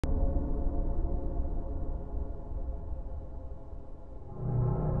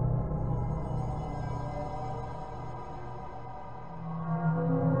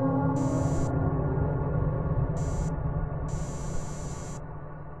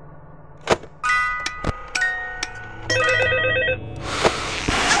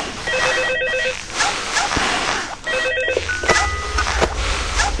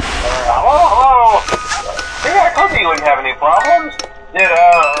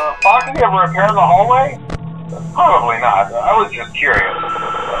Foxy ever appear in the hallway? Probably not. I was just curious.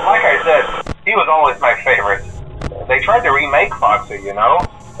 Like I said, he was always my favorite. They tried to remake Foxy, you know?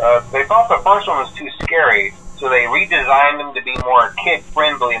 They thought the first one was too scary, so they redesigned him to be more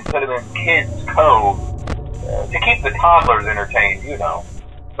kid-friendly and put him in Kids Cove to keep the toddlers entertained, you know.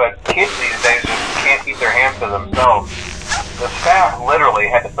 But kids these days just can't keep their hands to themselves. The staff literally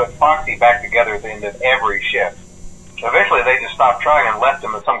had to put Foxy back together at the end of every shift. Eventually they just stopped trying and left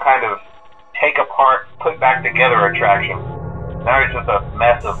him as some kind of take-apart, put-back-together attraction. Now he's just a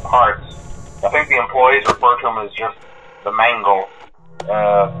mess of parts. I think the employees refer to him as just the Mangle.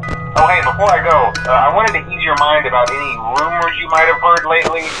 Oh hey, before I go, I wanted to ease your mind about any rumors you might have heard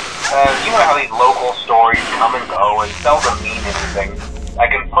lately. You know how these local stories come and go and seldom mean anything. I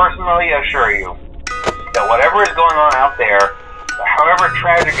can personally assure you that whatever is going on out there, however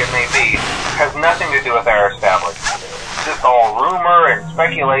tragic it may be, has nothing to do with our establishment. It's just all rumor and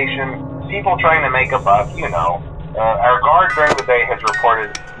speculation, people trying to make a buck, you know. Our guard during the day has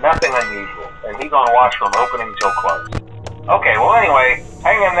reported nothing unusual, and he's on watch from opening till close. Okay, well anyway,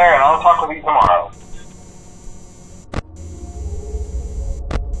 hang in there and I'll talk with you tomorrow.